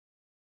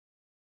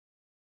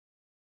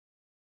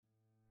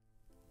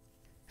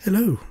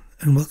Hello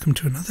and welcome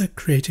to another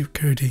creative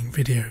coding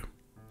video.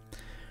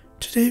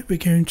 Today we're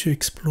going to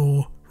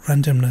explore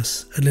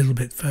randomness a little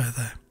bit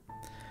further.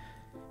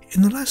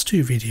 In the last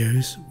two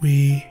videos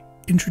we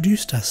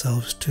introduced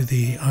ourselves to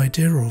the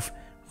idea of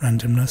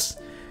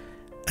randomness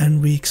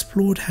and we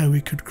explored how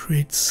we could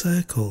create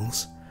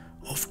circles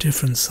of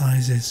different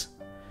sizes,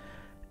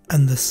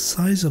 and the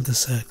size of the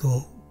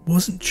circle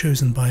wasn't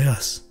chosen by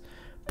us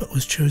but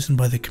was chosen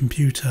by the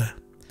computer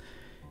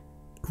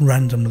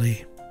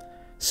randomly.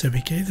 So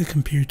we gave the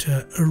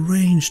computer a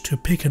range to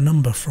pick a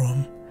number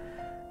from,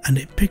 and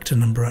it picked a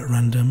number at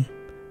random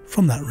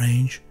from that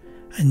range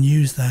and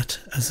used that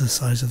as the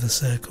size of the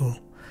circle.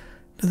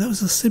 Now that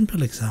was a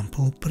simple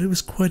example, but it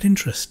was quite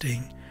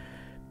interesting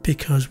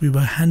because we were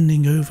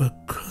handing over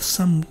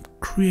some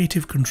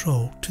creative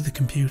control to the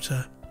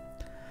computer.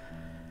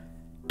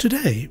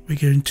 Today we're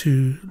going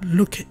to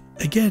look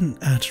again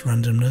at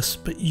randomness,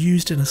 but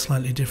used in a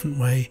slightly different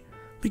way.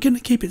 We're going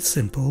to keep it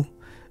simple,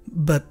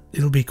 but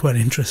it'll be quite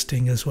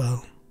interesting as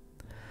well.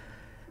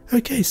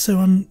 Okay, so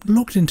I'm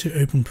logged into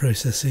open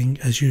processing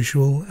as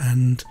usual,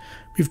 and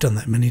we've done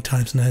that many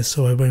times now,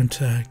 so I won't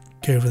go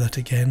over that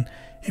again.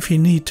 If you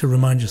need to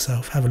remind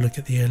yourself, have a look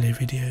at the earlier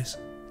videos.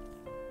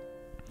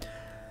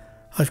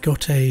 I've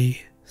got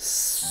a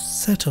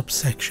setup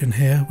section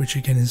here, which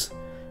again is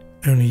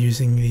only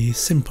using the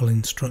simple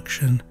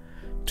instruction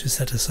to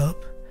set us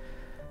up.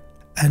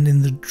 And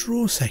in the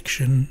draw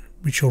section,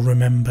 which you'll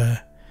remember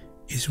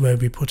is where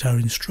we put our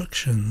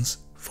instructions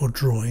for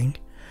drawing,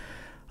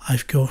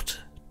 I've got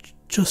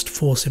just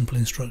 4 simple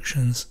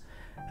instructions,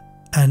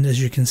 and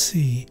as you can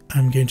see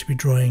I'm going to be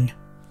drawing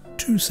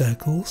 2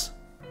 circles,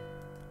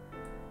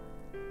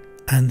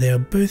 and they are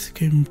both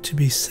going to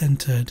be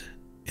centered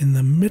in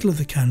the middle of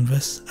the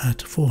canvas at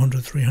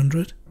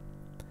 400-300,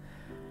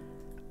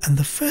 and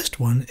the first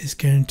one is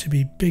going to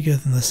be bigger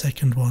than the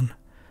second one.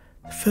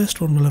 The first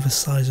one will have a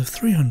size of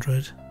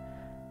 300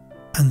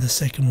 and the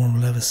second one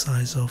will have a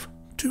size of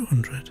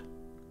 200.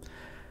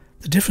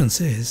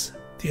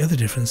 The other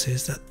difference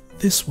is that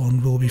this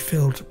one will be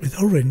filled with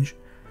orange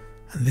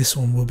and this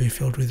one will be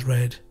filled with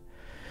red.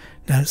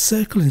 Now,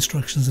 circle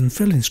instructions and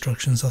fill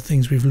instructions are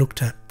things we've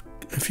looked at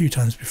a few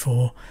times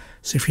before,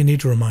 so if you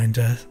need a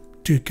reminder,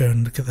 do go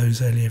and look at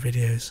those earlier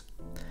videos.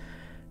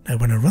 Now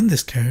when I run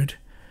this code,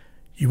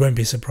 you won't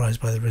be surprised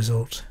by the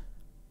result.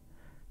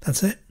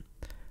 That's it.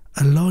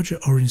 A larger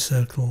orange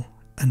circle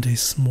and a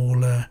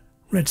smaller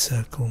red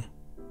circle.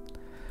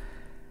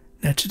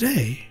 Now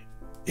today,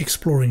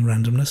 exploring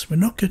randomness, we're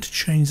not going to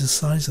change the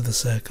size of the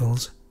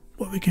circles.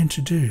 What we're going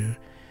to do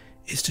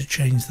is to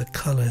change the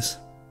colours.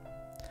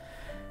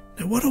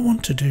 Now what I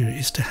want to do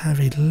is to have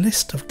a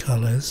list of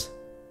colours,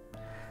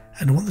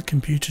 and I want the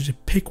computer to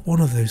pick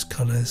one of those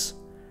colours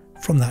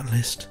from that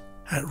list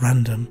at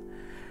random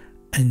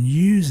and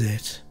use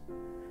it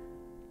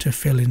to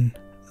fill in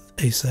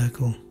a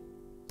circle.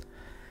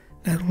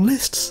 Now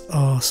lists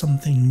are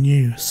something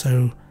new,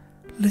 so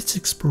let's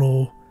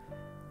explore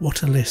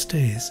what a list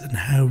is and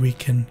how we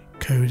can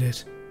code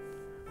it.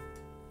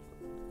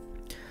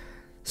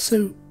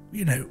 So,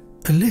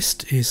 a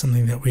list is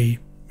something that we,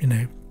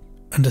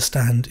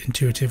 understand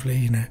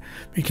intuitively.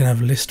 We can have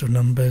a list of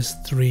numbers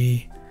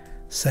 3,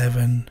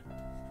 7,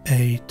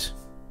 8,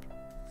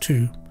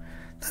 2.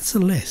 That's a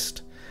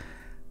list.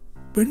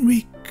 When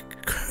we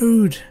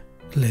code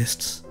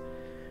lists,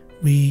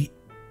 we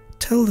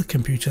tell the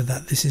computer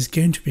that this is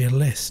going to be a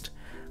list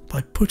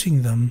by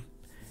putting them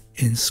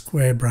in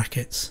square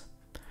brackets.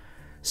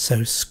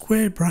 So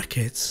square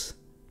brackets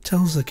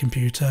tells the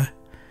computer,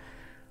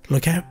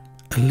 look out,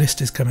 a list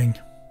is coming.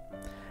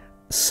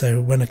 So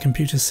when a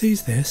computer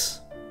sees this,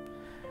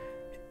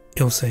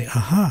 it'll say,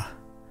 aha,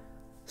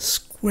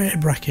 square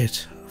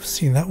bracket, I've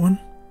seen that one.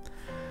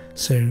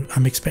 So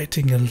I'm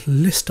expecting a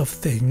list of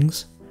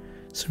things.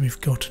 So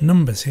we've got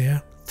numbers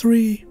here,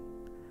 3,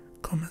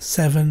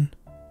 7,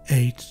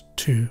 8,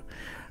 2,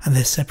 and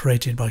they're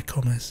separated by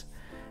commas.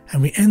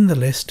 And we end the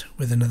list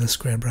with another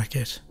square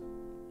bracket.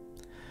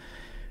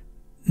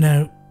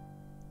 Now,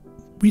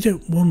 we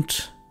don't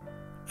want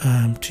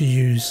to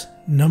use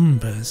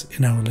numbers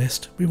in our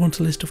list, we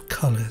want a list of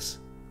colours.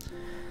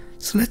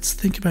 So let's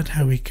think about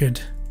how we could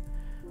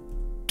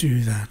do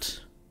that.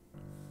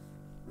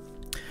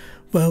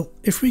 Well,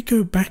 if we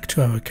go back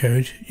to our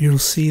code, you'll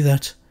see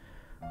that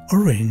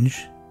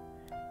orange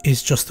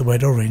is just the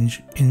word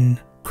orange in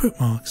quote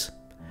marks,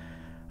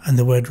 and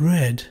the word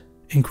red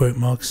in quote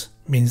marks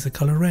means the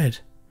colour red.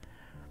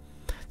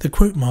 The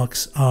quote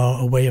marks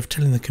are a way of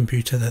telling the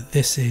computer that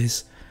this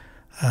is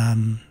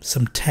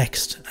some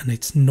text and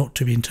it's not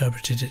to be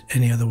interpreted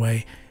any other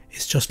way.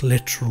 It's just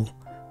literal.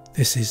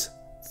 This is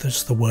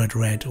just the word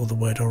red or the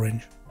word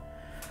orange.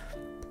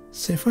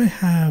 So if I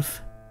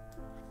have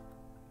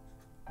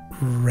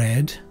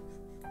red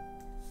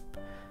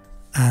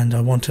and I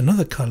want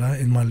another colour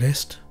in my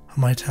list, I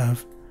might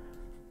have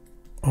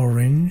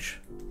orange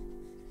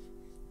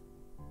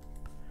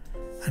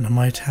and I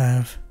might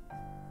have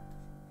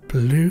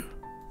blue.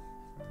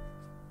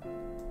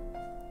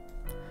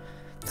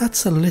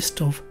 That's a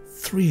list of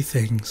 3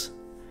 things,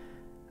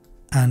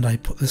 and I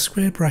put the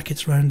square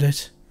brackets around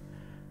it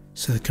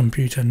so the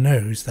computer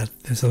knows that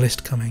there's a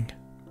list coming.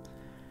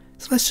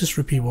 So let's just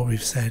repeat what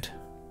we've said.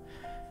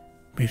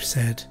 We've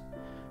said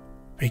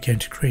we're going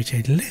to create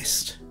a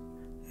list,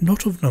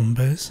 not of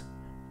numbers,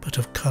 but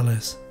of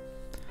colours.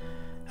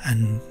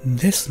 And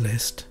this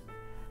list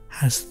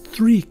has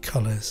 3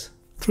 colours,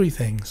 3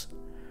 things: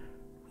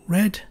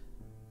 red,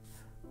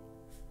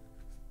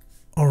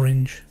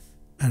 orange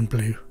and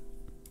blue.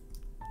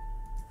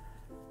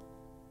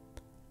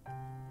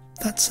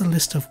 That's a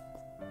list of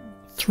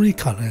 3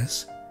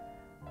 colours.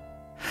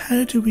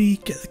 How do we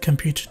get the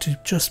computer to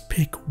just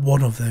pick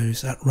one of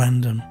those at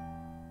random?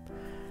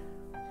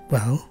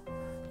 Well,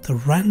 the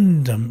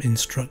random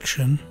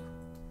instruction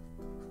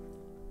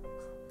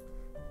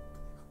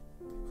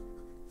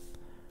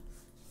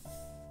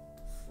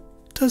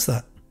does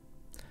that.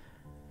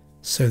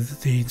 So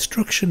the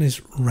instruction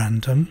is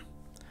random.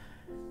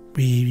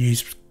 We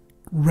use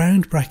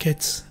round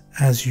brackets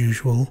as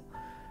usual.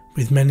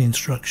 With many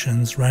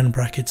instructions, round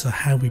brackets are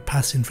how we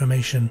pass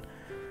information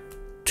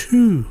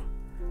to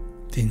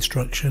the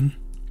instruction.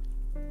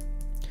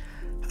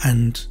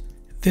 And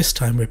this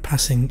time we're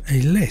passing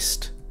a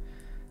list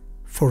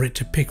for it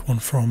to pick one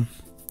from.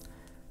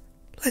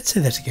 Let's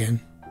say that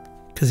again,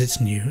 because it's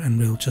new, and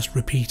we'll just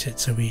repeat it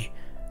so we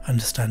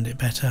understand it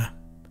better.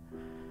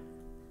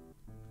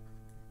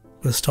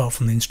 We'll start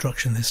from the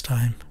instruction this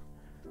time.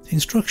 The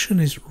instruction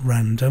is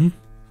random,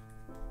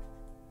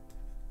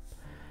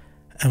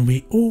 and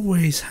we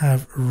always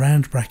have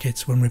round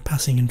brackets when we're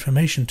passing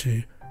information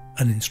to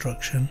an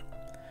instruction.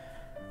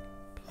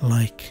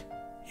 Like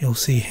you'll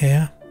see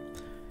here,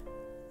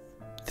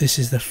 this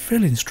is the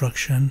fill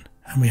instruction,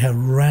 and we have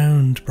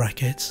round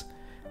brackets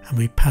and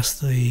we pass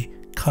the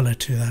colour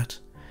to that.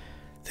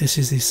 This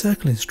is the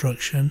circle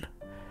instruction,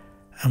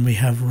 and we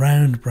have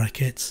round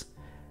brackets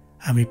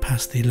and we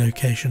pass the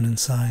location and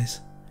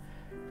size.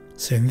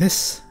 So in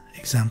this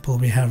example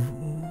we have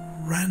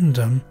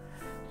random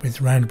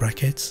with round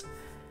brackets,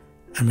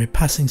 and we're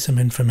passing some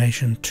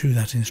information to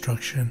that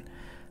instruction.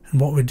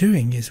 And what we're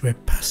doing is we're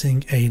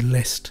passing a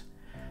list.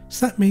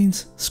 So that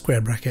means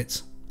square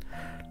brackets.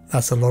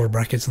 That's a lot of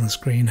brackets on the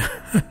screen.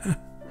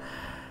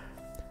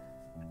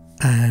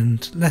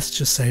 And let's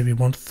just say we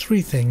want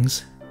 3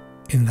 things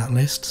in that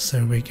list.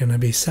 So we're going to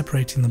be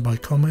separating them by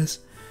commas.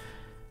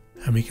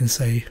 And we can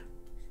say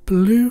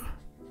blue,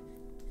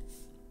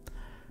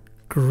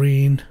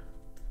 green,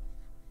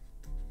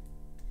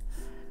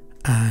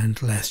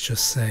 and let's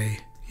just say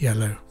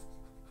yellow.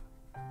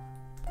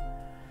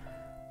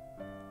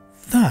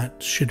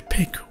 That should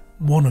pick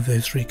one of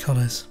those 3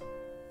 colours.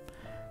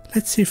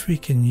 Let's see if we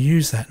can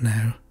use that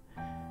now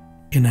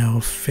in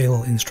our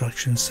fill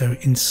instruction. So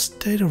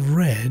instead of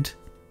red,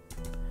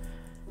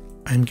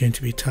 I'm going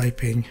to be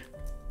typing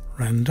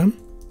random,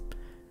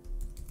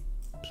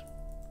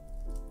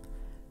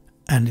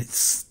 and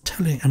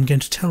I'm going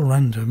to tell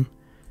random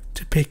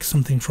to pick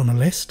something from a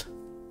list,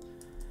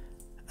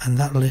 and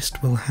that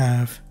list will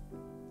have,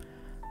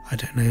 I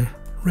don't know,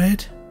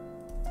 red,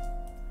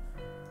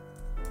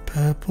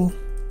 purple,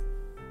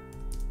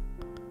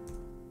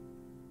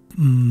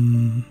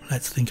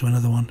 let's think of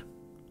another one,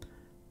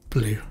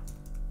 blue.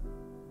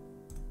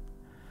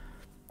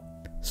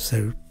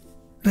 So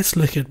let's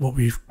look at what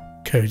we've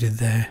coded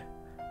there.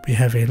 We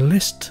have a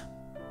list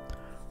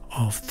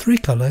of 3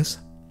 colours.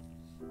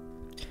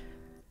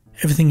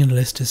 Everything in the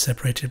list is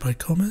separated by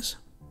commas.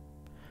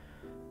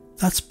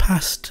 That's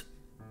passed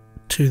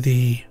to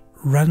the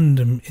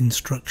random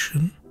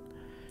instruction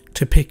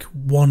to pick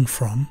one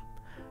from.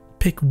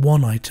 Pick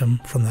one item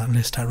from that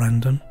list at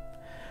random,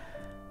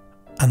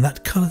 and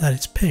that colour that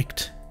it's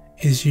picked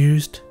is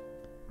used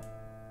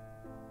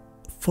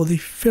for the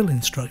fill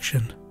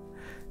instruction.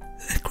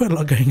 There's quite a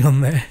lot going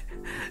on there.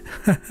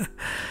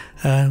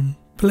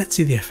 But let's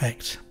see the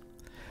effect.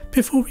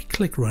 Before we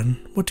click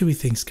run, what do we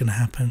think is going to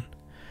happen?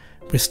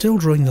 We're still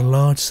drawing the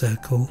large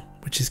circle,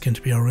 which is going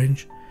to be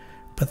orange,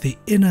 but the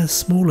inner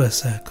smaller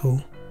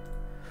circle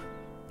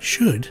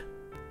should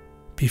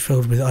be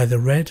filled with either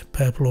red,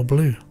 purple or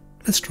blue.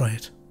 Let's try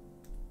it.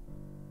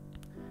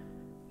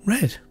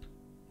 Red.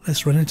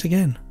 Let's run it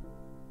again.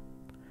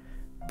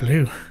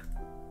 Blue.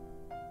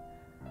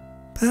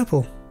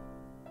 Purple.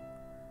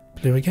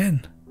 Blue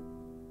again.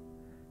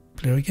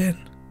 Blue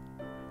again.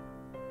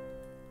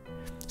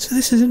 So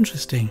this is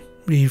interesting.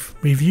 We've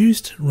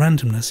used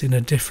randomness in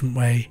a different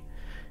way.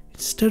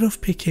 Instead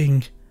of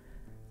picking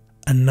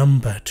a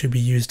number to be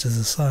used as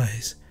a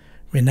size,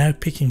 we're now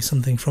picking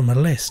something from a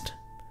list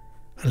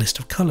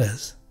of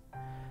colours,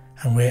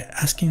 and we're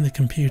asking the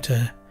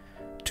computer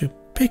to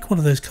pick one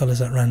of those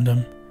colours at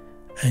random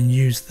and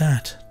use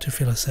that to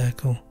fill a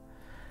circle.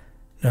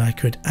 Now I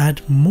could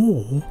add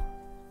more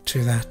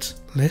to that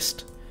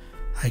list.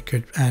 I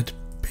could add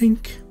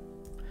pink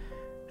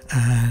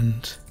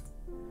and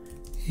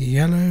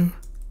yellow.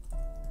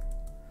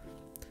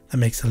 That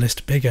makes the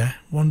list bigger.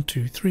 1,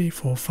 2, 3,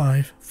 4,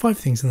 5. 5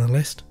 things in the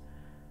list.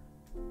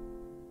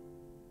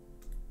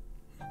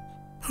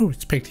 Oh,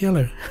 it's picked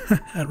yellow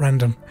at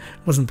random.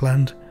 Wasn't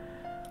planned.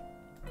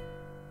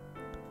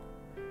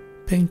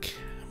 Pink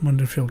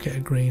wonder if you'll get a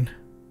green.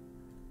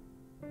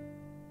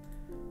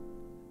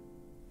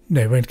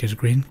 No, it won't get a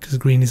green because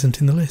green isn't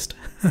in the list.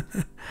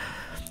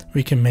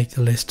 We can make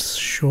the list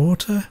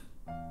shorter.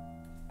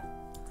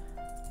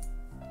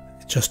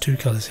 It's just 2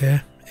 colours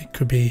here. It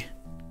could be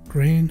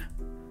green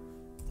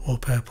or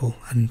purple,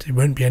 and it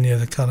won't be any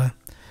other colour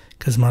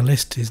because my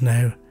list is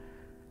now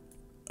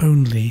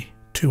only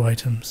 2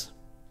 items.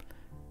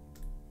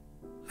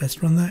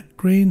 Let's run that.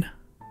 Green,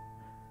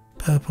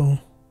 purple,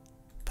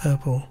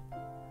 purple,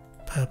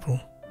 purple,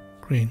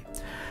 green.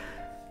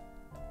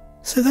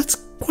 So that's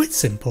quite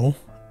simple,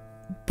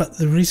 but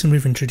the reason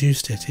we've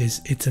introduced it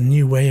is it's a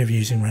new way of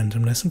using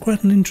randomness, and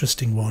quite an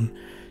interesting one,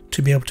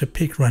 to be able to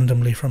pick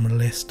randomly from a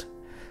list.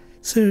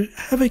 So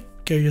have a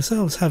go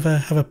yourselves, have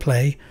a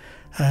play,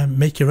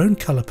 make your own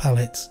colour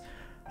palettes.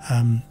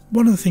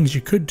 One of the things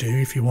you could do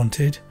if you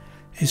wanted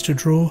is to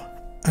draw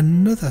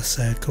another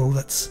circle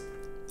that's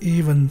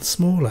even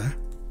smaller,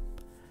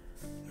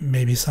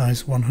 maybe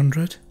size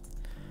 100,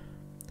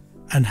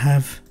 and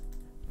have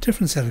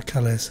different set of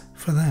colours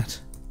for that.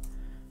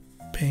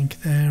 Pink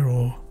there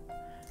or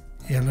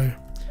yellow,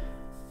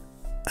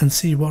 and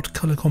see what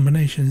colour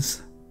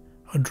combinations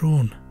are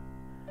drawn.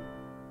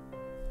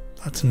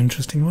 That's an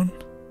interesting one.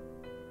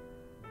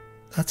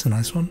 That's a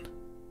nice one.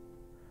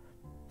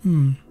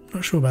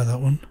 Not sure about that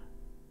one.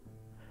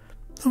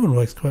 That one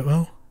works quite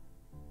well.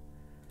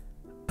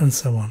 And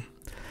so on.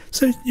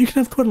 So you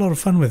can have quite a lot of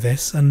fun with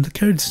this, and the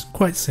code's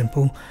quite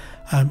simple.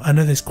 I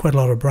know there's quite a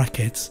lot of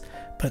brackets,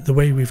 but the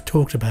way we've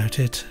talked about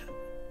it,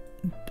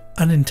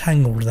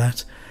 unentangled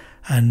that,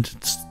 and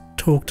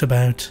talked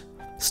about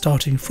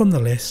starting from the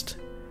list,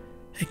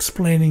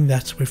 explaining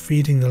that we're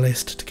feeding the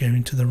list to go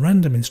into the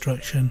random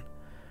instruction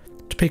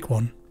to pick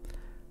one,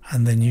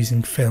 and then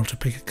using fill to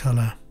pick a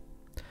colour.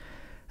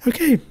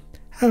 Okay,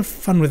 have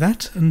fun with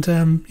that, and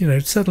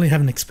certainly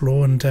have an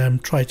explore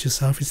and try it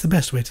yourself. It's the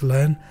best way to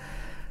learn.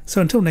 So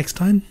until next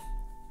time,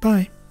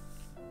 bye.